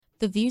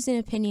The views and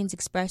opinions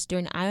expressed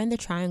during Eye on the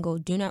Triangle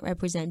do not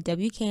represent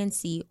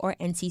WKNC or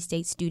NC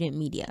State student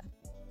media.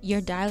 Your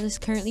dial is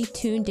currently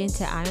tuned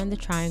into Eye on the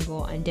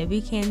Triangle on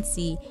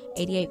WKNC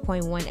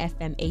 88.1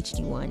 FM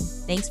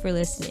HD1. Thanks for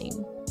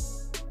listening.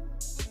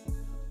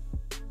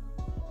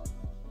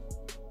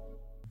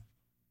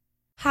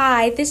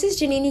 Hi, this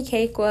is Janini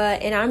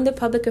Kekwa, and I'm the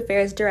Public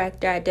Affairs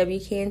Director at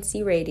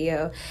WKNC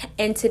Radio.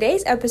 And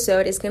today's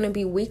episode is going to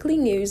be weekly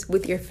news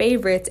with your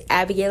favorites,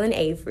 Abigail and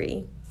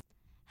Avery.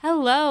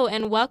 Hello,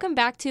 and welcome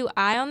back to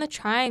Eye on the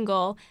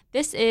Triangle.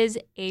 This is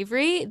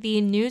Avery,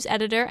 the news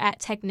editor at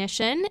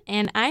Technician,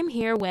 and I'm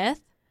here with...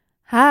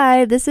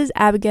 Hi, this is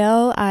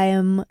Abigail. I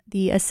am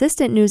the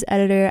assistant news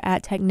editor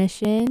at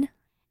Technician.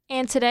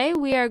 And today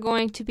we are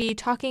going to be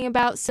talking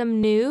about some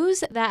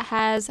news that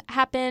has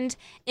happened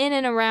in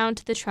and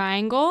around the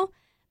Triangle.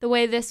 The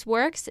way this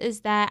works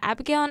is that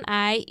Abigail and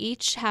I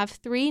each have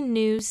 3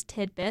 news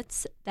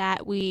tidbits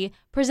that we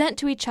present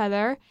to each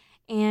other,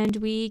 and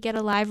we get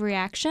a live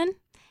reaction.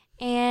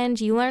 And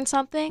you learn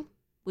something,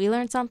 we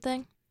learn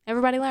something,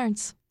 everybody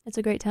learns. It's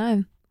a great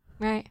time.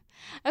 Right.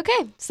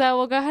 Okay, so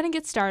we'll go ahead and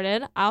get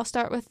started. I'll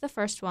start with the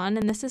first one,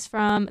 and this is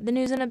from the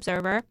News and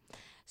Observer.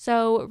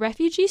 So,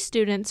 refugee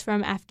students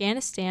from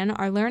Afghanistan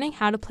are learning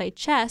how to play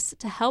chess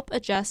to help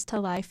adjust to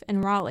life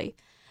in Raleigh.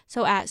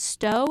 So, at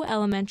Stowe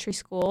Elementary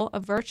School, a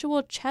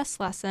virtual chess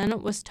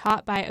lesson was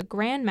taught by a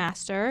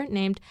grandmaster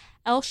named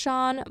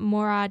Elshan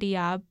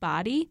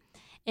Moradiabadi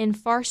in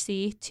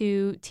Farsi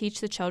to teach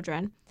the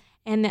children.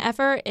 And the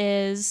effort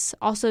is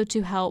also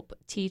to help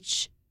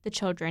teach the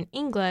children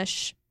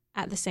English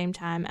at the same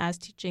time as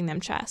teaching them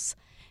chess.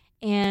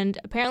 And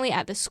apparently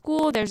at the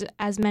school, there's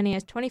as many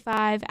as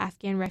 25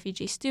 Afghan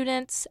refugee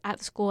students at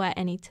the school at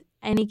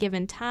any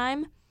given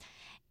time.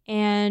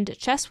 And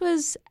chess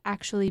was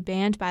actually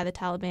banned by the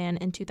Taliban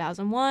in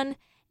 2001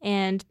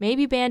 and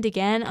maybe banned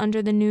again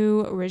under the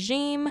new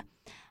regime.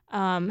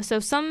 So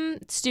some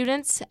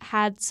students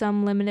had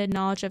some limited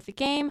knowledge of the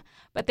game,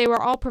 but they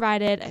were all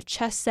provided a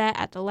chess set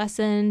at the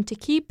lesson to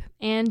keep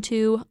and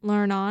to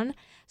learn on.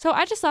 So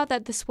I just thought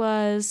that this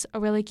was a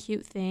really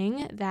cute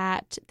thing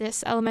that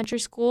this elementary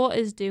school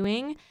is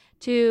doing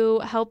to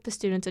help the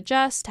students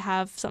adjust, to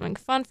have something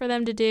fun for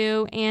them to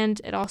do,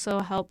 and it also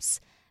helps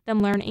them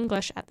learn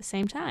English at the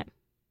same time.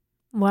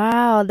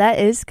 Wow, that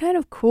is kind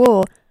of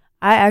cool.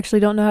 I actually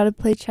don't know how to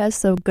play chess,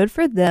 so good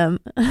for them.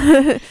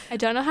 I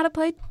don't know how to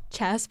play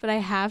chess, but I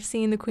have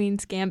seen the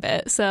Queen's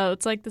Gambit, so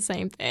it's like the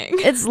same thing.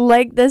 It's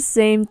like the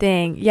same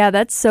thing. Yeah,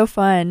 that's so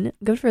fun.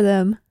 Good for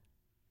them.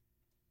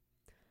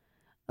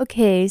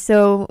 Okay,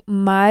 so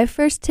my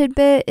first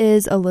tidbit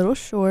is a little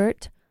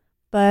short,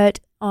 but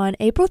on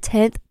April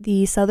 10th,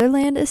 the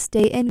Sutherland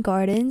Estate and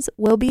Gardens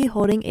will be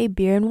holding a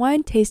beer and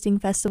wine tasting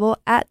festival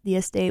at the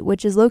estate,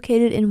 which is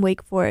located in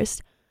Wake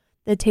Forest.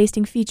 The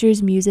tasting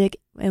features music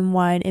and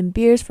wine and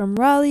beers from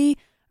Raleigh.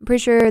 I'm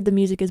pretty sure the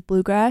music is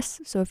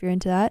bluegrass, so if you're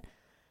into that.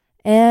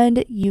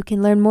 And you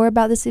can learn more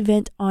about this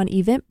event on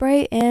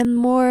Eventbrite and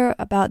more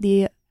about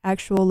the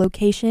actual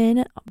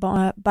location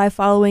by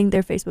following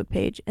their Facebook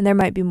page. And there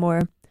might be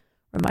more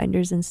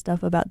reminders and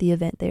stuff about the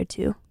event there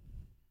too.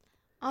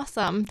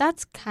 Awesome.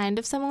 That's kind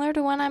of similar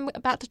to one I'm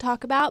about to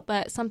talk about,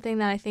 but something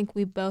that I think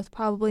we both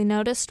probably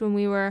noticed when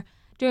we were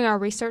doing our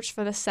research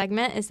for this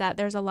segment is that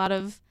there's a lot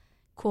of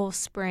cool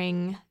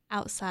spring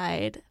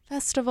outside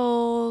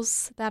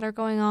festivals that are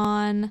going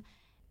on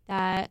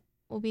that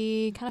will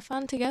be kind of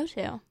fun to go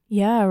to.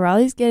 Yeah,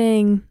 Raleigh's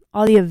getting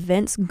all the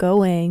events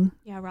going.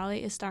 Yeah,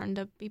 Raleigh is starting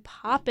to be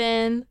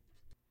poppin'.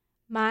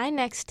 My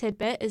next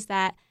tidbit is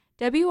that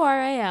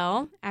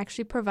WRAL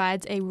actually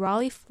provides a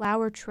Raleigh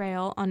flower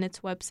trail on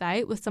its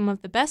website with some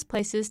of the best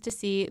places to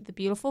see the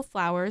beautiful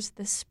flowers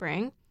this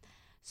spring.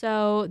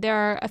 So there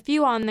are a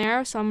few on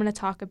there, so I'm going to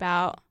talk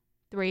about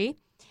 3.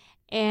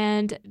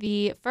 And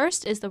the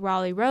first is the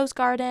Raleigh Rose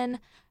Garden.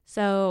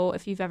 So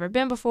if you've ever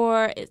been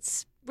before,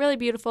 it's really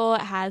beautiful.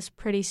 It has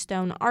pretty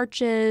stone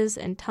arches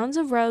and tons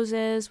of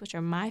roses, which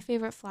are my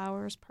favorite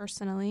flowers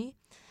personally.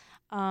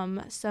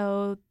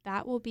 So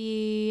that will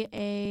be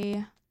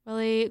a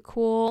really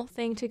cool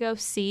thing to go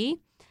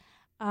see.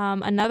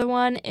 Another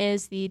one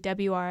is the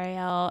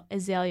WRAL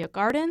Azalea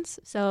Gardens.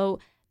 So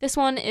this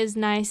one is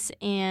nice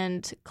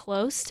and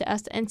close to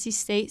us NC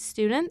State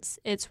students.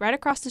 It's right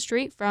across the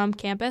street from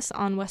campus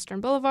on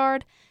Western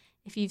Boulevard.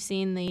 If you've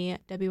seen the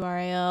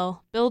WRAL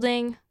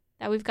building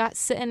that we've got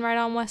sitting right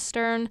on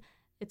Western,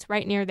 it's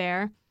right near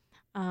there.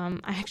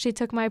 I actually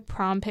took my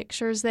prom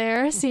pictures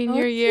there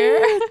senior year.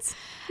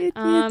 Cute.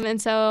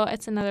 And so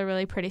it's another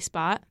really pretty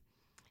spot.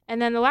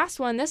 And then the last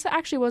one, this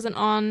actually wasn't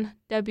on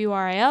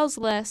WRAL's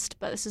list,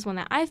 but this is one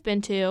that I've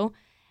been to.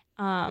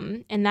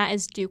 And that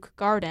is Duke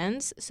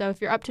Gardens. So if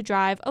you're up to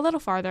drive a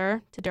little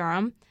farther to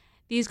Durham,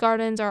 these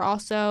gardens are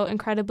also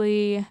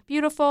incredibly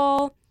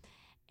beautiful.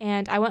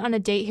 And I went on a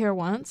date here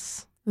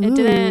once. It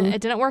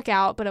didn't work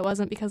out, but it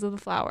wasn't because of the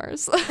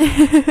flowers.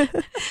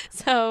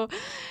 So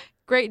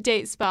great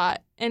date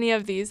spot, any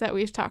of these that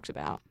we've talked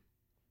about.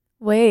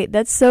 Wait,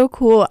 that's so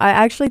cool. I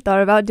actually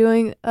thought about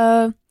doing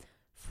a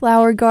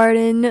flower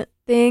garden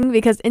thing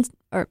because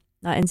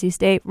not NC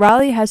State.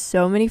 Raleigh has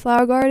so many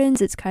flower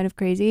gardens. It's kind of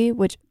crazy,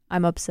 which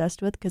I'm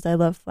obsessed with because I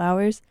love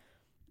flowers.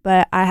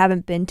 But I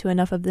haven't been to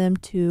enough of them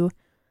to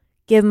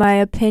give my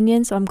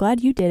opinion, so I'm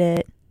glad you did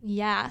it.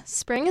 Yeah,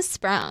 spring has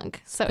sprung,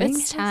 so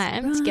it's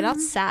time to get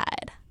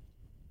outside.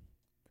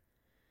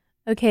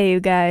 Okay, you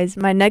guys,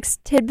 my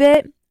next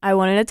tidbit, I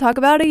wanted to talk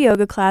about a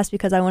yoga class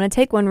because I want to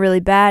take one really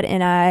bad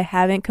and I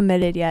haven't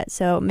committed yet.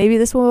 So maybe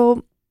this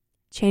will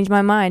change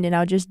my mind and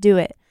I'll just do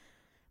it.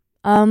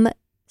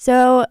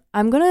 So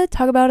I'm going to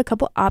talk about a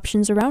couple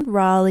options around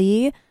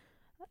Raleigh.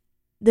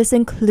 This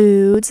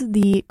includes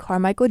the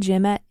Carmichael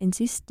Gym at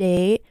NC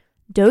State,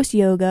 Dose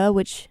Yoga,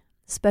 which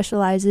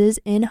specializes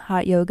in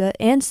hot yoga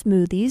and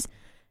smoothies,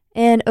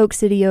 and Oak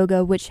City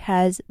Yoga, which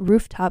has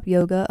rooftop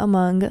yoga,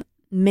 among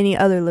many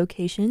other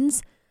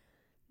locations.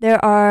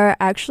 There are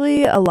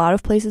actually a lot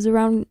of places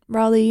around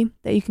Raleigh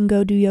that you can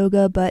go do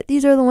yoga, but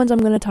these are the ones I'm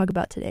going to talk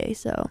about today.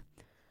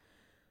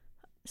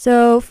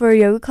 So for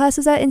yoga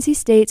classes at NC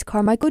State's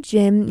Carmichael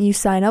Gym, you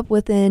sign up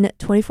within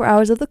 24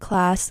 hours of the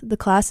class. The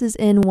class is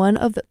in one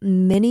of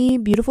many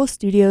beautiful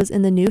studios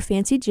in the new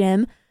fancy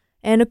gym,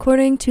 and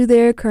according to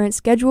their current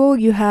schedule,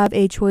 you have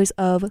a choice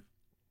of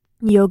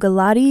yoga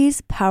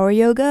lattes, power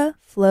yoga,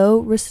 flow,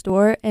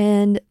 restore,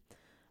 and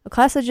a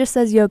class that just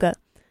says yoga.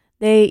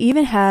 They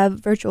even have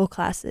virtual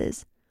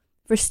classes.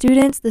 For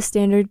students, the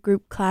standard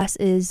group class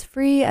is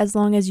free as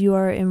long as you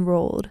are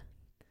enrolled.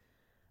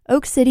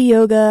 Oak City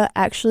Yoga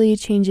actually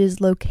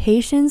changes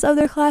locations of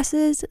their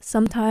classes.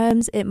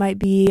 Sometimes it might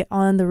be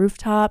on the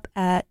rooftop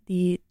at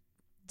the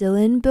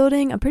Dillon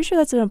building. I'm pretty sure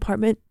that's an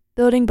apartment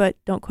building, but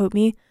don't quote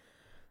me.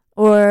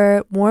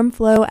 Or Warm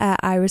Flow at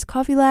Iris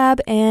Coffee Lab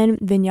and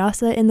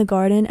Vinyasa in the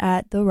Garden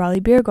at the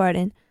Raleigh Beer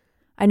Garden.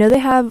 I know they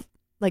have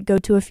go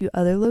to a few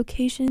other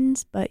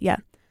locations, but yeah.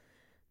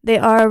 They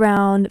are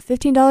around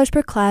 $15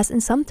 per class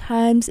and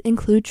sometimes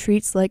include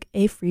treats like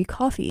a free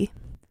coffee.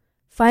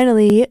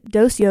 Finally,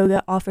 Dose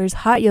Yoga offers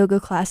hot yoga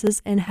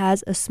classes and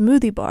has a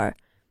smoothie bar.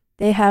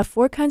 They have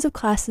 4 kinds of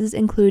classes,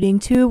 including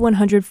 2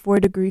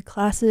 104-degree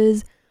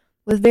classes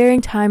with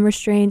varying time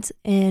restraints,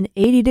 an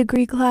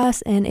 80-degree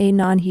class, and a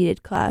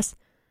non-heated class.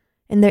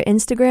 In their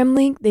Instagram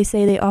link, they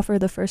say they offer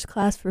the first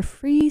class for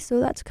free, so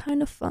that's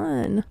kind of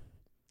fun.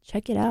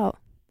 Check it out.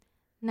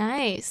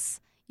 Nice.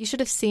 You should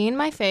have seen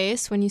my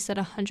face when you said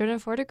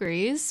 104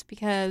 degrees,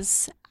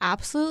 because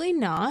absolutely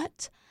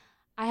not.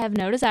 I have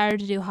no desire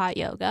to do hot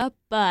yoga,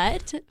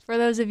 but for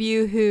those of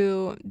you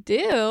who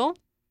do,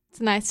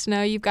 it's nice to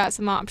know you've got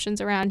some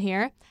options around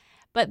here.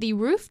 But the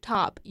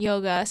rooftop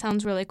yoga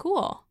sounds really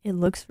cool. It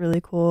looks really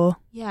cool.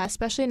 Yeah,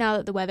 especially now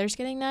that the weather's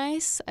getting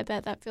nice. I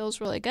bet that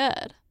feels really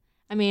good.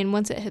 I mean,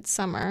 once it hits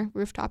summer,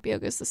 rooftop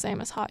yoga is the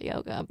same as hot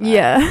yoga. But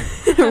yeah,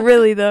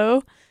 really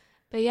though.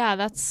 But yeah,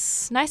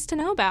 that's nice to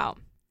know about.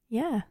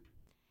 Yeah.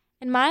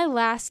 And my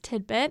last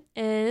tidbit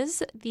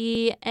is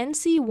the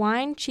NC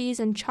Wine, Cheese,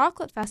 and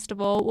Chocolate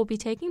Festival will be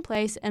taking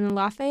place in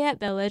Lafayette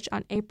Village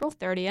on April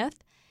 30th.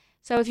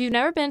 So if you've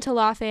never been to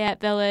Lafayette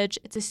Village,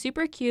 it's a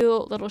super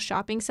cute little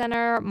shopping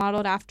center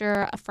modeled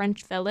after a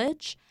French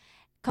village,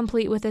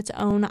 complete with its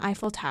own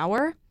Eiffel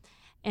Tower.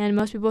 And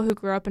most people who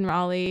grew up in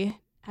Raleigh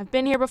have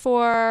been here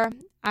before.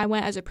 I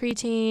went as a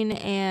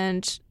preteen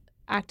and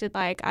acted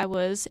like I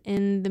was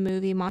in the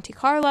movie Monte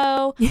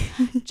Carlo,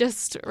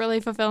 just really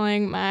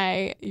fulfilling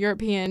my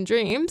European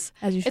dreams.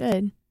 As you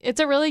should.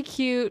 It's a really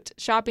cute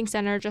shopping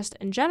center just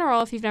in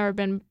general if you've never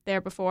been there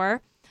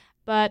before.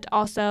 But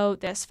also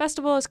this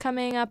festival is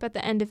coming up at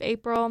the end of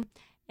April,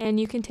 and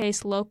you can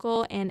taste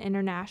local and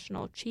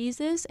international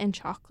cheeses and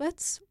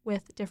chocolates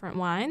with different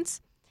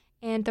wines.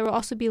 And there will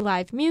also be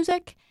live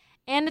music,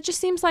 and it just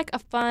seems like a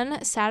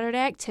fun Saturday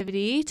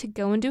activity to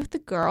go and do with the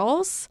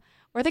girls.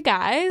 Or the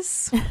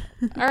guys,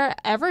 or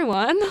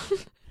everyone.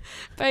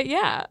 But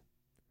yeah.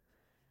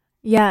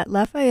 Yeah,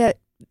 Lafayette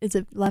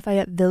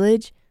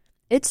Village.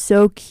 It's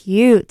so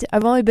cute.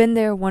 I've only been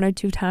there 1 or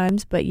 2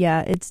 times, but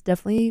yeah, it's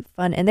definitely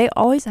fun. And they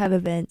always have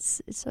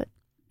events. It's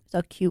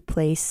a cute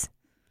place.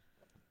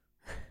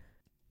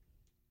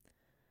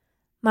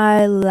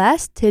 My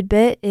last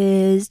tidbit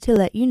is to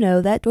let you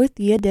know that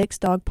Dorothea Dix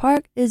Dog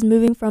Park is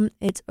moving from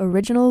its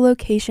original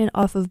location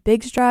off of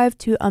Biggs Drive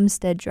to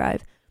Umstead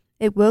Drive.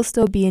 It will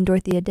still be in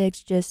Dorothea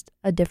Dix, just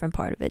a different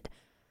part of it.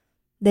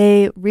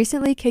 They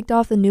recently kicked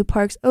off the new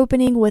park's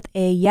opening with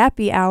a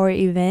Yappy Hour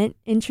event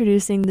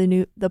introducing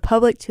the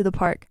public to the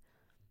park.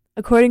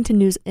 According to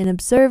News and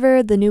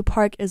Observer, the new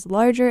park is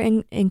larger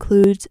and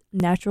includes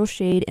natural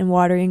shade and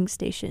watering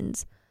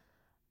stations.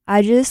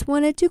 I just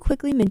wanted to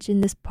quickly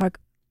mention this park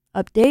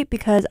update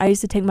because I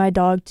used to take my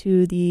dog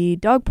to the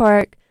dog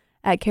park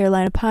at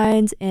Carolina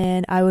Pines,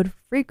 and I would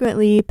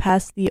frequently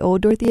pass the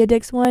old Dorothea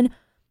Dix one.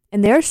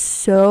 And there are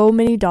so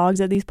many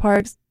dogs at these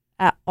parks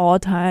at all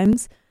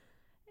times.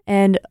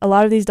 And a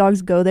lot of these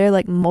dogs go there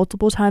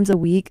multiple times a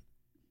week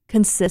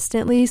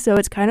consistently. So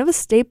it's kind of a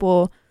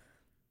staple.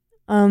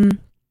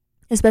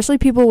 Especially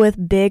people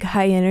with big,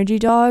 high energy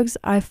dogs.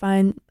 I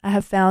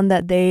have found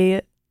that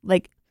they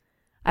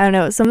I don't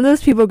know, some of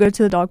those people go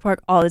to the dog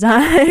park all the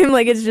time.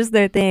 It's just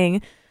their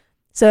thing.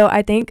 So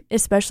I think,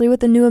 especially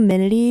with the new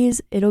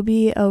amenities, it'll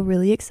be a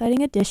really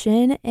exciting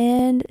addition.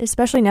 And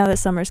especially now that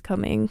summer's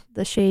coming,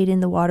 the shade in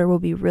the water will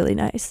be really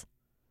nice.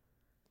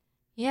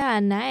 Yeah,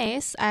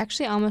 nice. I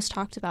actually almost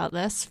talked about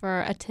this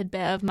for a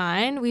tidbit of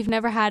mine. We've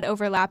never had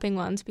overlapping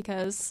ones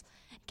because,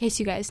 in case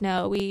you guys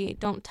know, we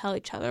don't tell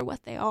each other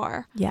what they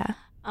are. Yeah.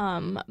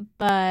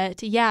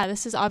 But yeah,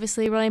 this is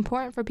obviously really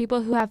important for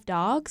people who have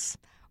dogs,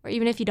 or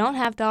even if you don't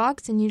have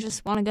dogs and you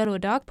just want to go to a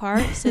dog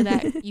park so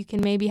that you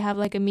can maybe have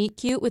like a meet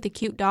cute with a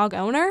cute dog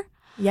owner.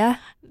 Yeah.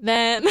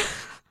 Then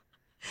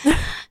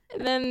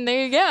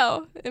there you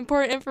go.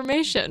 Important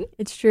information.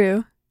 It's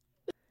true.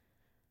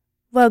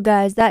 Well,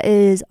 guys, that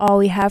is all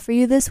we have for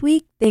you this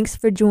week. Thanks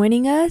for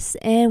joining us,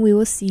 and we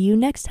will see you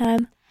next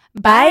time.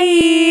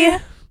 Bye!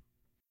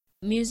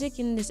 Music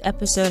in this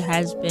episode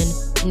has been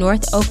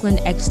North Oakland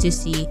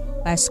Ecstasy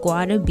by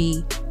Squadda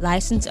B,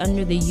 licensed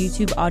under the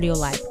YouTube audio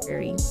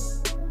library.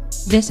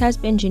 This has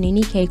been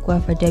Janini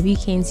Kekwa for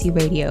WKNC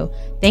Radio.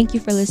 Thank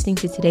you for listening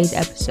to today's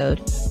episode.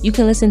 You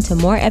can listen to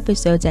more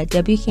episodes at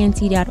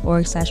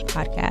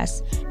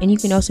wknc.org/podcast, and you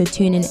can also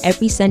tune in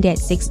every Sunday at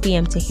 6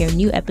 p.m. to hear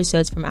new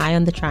episodes from Eye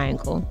on the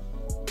Triangle.